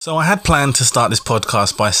So I had planned to start this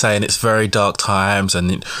podcast by saying it's very dark times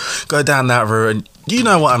and go down that route, and you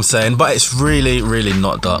know what I'm saying, but it's really, really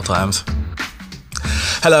not dark times.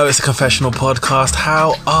 Hello, it's a confessional podcast.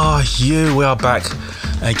 How are you? We are back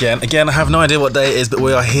again. I have no idea what day it is, but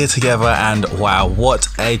we are here together, and wow, what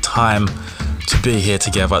a time to be here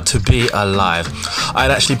together, to be alive. I had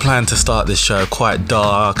actually planned to start this show quite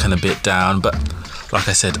dark and a bit down, but like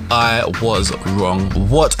I said, I was wrong.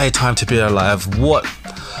 What a time to be alive. What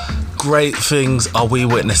great things are we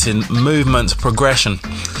witnessing? Movement, progression.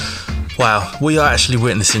 Wow, we are actually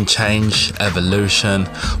witnessing change, evolution.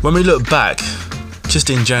 When we look back, just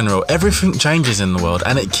in general, everything changes in the world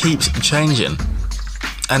and it keeps changing.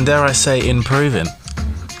 And dare I say, improving.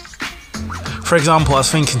 For example, I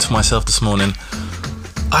was thinking to myself this morning,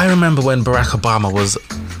 I remember when Barack Obama was,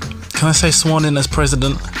 can I say, sworn in as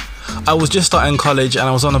president? I was just starting college and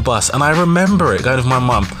I was on a bus and I remember it going with my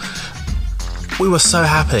mum. We were so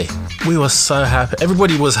happy.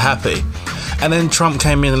 Everybody was happy. And then Trump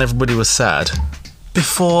came in and everybody was sad.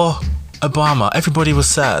 Before Obama, everybody was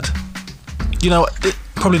sad. You know,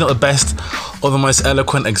 probably not the best or the most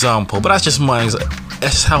eloquent example, but that's just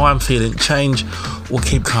that's how I'm feeling. Change will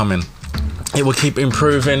keep coming. It will keep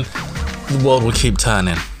improving. The world will keep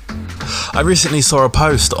turning. I recently saw a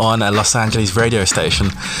post on a Los Angeles radio station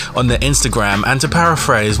on their Instagram, and to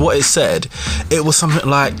paraphrase what it said, it was something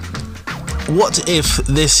like, what if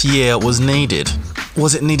this year was needed?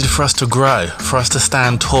 Was it needed for us to grow, for us to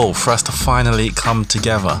stand tall, for us to finally come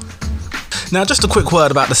together? Now, just a quick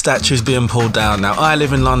word about the statues being pulled down. Now, I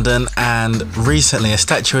live in London, and recently a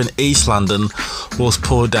statue in East London was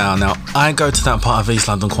pulled down. Now, I go to that part of East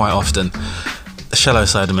London quite often. The shallow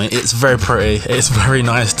side of me. It's very pretty, it's very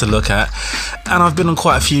nice to look at, and I've been on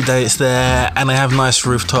quite a few dates there, and they have nice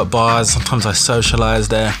rooftop bars. Sometimes I socialise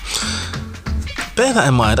there. Bear that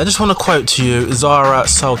in mind. I just want to quote to you Zara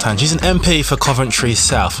Sultan. She's an MP for Coventry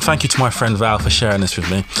South. Thank you to my friend Val for sharing this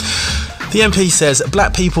with me. The MP says,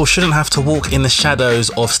 black people shouldn't have to walk in the shadows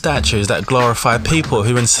of statues that glorify people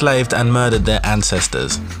who enslaved and murdered their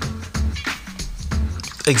ancestors.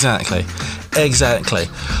 Exactly.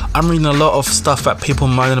 I'm reading a lot of stuff that people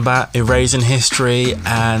moan about erasing history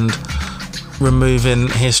and removing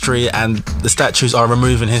history, and the statues are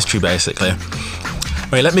removing history basically.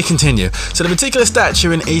 Wait, let me continue. So the particular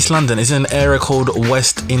statue in East London is in an area called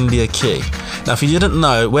West India Quay. Now, if you didn't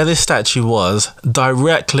know, where this statue was,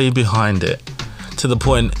 directly behind it, to the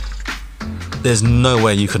point there's no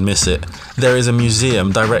way you could miss it, there is a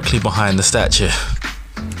museum directly behind the statue.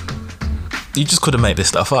 You just couldn't make this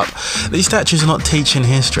stuff up. These statues are not teaching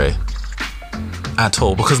history at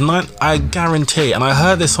all, because I guarantee, and I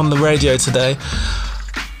heard this on the radio today,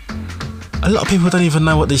 a lot of people don't even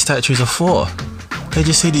know what these statues are for. They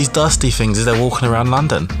just see these dusty things as they're walking around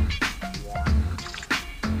London.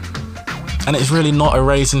 And it's really not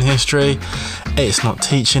erasing history, it's not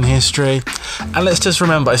teaching history. And let's just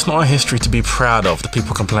remember, it's not a history to be proud of, the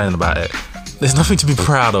people complaining about it. There's nothing to be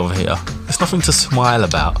proud of here. There's nothing to smile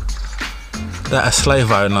about. That a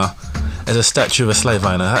slave owner is a statue of a slave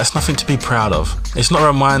owner, that's nothing to be proud of. It's not a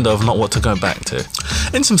reminder of not what to go back to.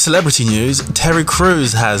 In some celebrity news, Terry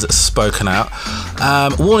Crews has spoken out,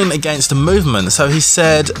 warning against the movement. So he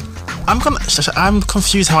said, I'm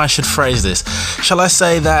confused how I should phrase this. Shall I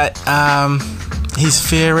say that he's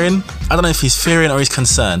fearing? I don't know if he's fearing or he's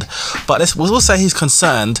concerned, but we'll say he's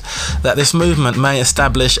concerned that this movement may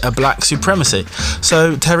establish a black supremacy.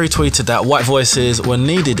 So Terry tweeted that white voices were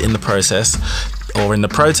needed in the protest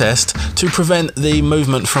to prevent the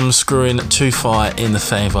movement from screwing too far in the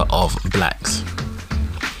favour of blacks.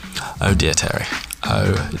 Oh dear, Terry.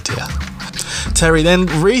 Oh dear. Terry then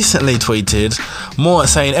recently tweeted more,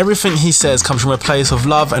 saying everything he says comes from a place of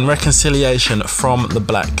love and reconciliation from the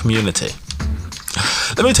black community.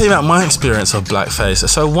 Let me tell you about my experience of blackface.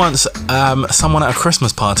 So once, someone at a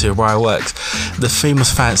Christmas party where I worked, the theme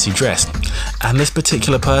was fancy dress, and this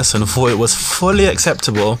particular person thought it was fully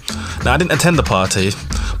acceptable. Now, I didn't attend the party,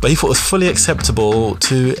 but he thought it was fully acceptable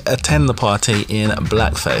to attend the party in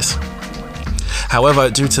blackface. However,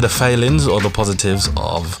 due to the failings or the positives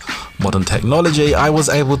of modern technology, I was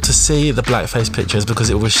able to see the blackface pictures because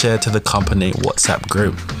it was shared to the company WhatsApp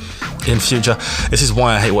group. In future, this is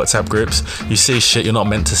why I hate WhatsApp groups. You see shit you're not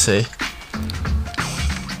meant to see.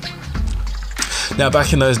 Now,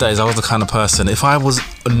 back in those days, I was the kind of person, if I was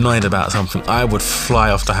annoyed about something, I would fly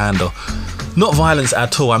off the handle. Not violence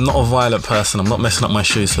at all. I'm not a violent person. I'm not messing up my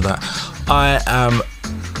shoes for that. I am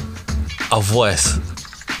a voice.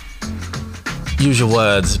 Use your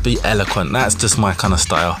words. Be eloquent. That's just my kind of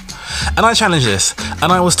style. And I challenged this,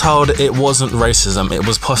 and I was told it wasn't racism, it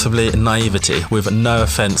was possibly naivety with no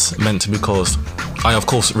offence meant to be caused. I of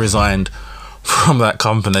course resigned from that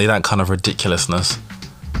company, that kind of ridiculousness.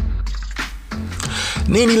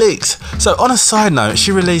 NeNe Leakes. So on a side note,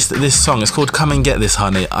 she released this song. It's called Come and Get This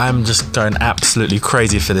Honey. I'm just going absolutely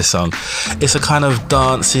crazy for this song. It's a kind of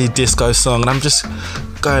dancey disco song and I'm just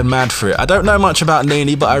going mad for it. I don't know much about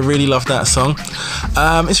NeNe, but I really love that song.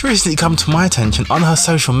 It's recently come to my attention on her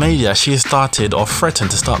social media. She has started or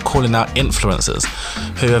threatened to start calling out influencers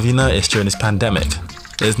who, have you noticed, during this pandemic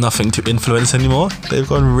there's nothing to influence anymore. They've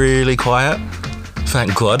gone really quiet,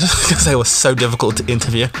 thank God, because they were so difficult to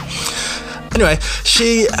interview. Anyway,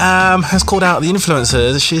 she has called out the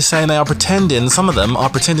influencers. She's saying they are pretending, some of them are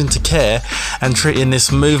pretending to care and treating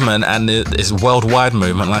this movement and this worldwide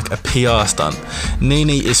movement like a PR stunt. NeNe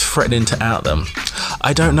is threatening to out them.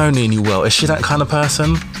 I don't know NeNe well. Is she that kind of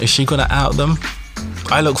person? Is she going to out them?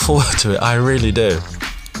 I look forward to it. I really do.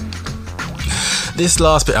 This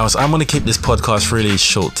last bit, I'm going to keep this podcast really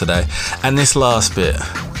short today. And this last bit,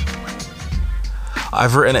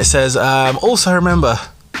 I've written, it says, also remember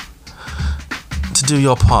to do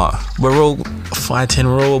your part. We're all fighting,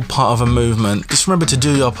 we're all part of a movement. Just remember to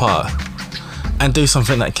do your part and do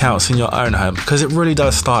something that counts in your own home, because it really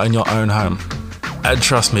does start in your own home. And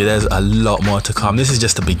trust me, there's a lot more to come. This is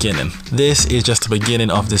just the beginning. This is just the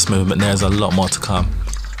beginning of this movement. There's a lot more to come.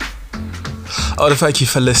 I want to thank you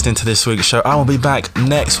for listening to this week's show. I will be back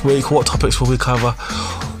next week. What topics will we cover?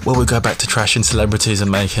 Will we go back to trashing celebrities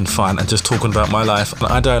and making fun and just talking about my life?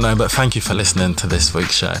 I don't know, but thank you for listening to this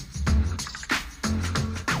week's show.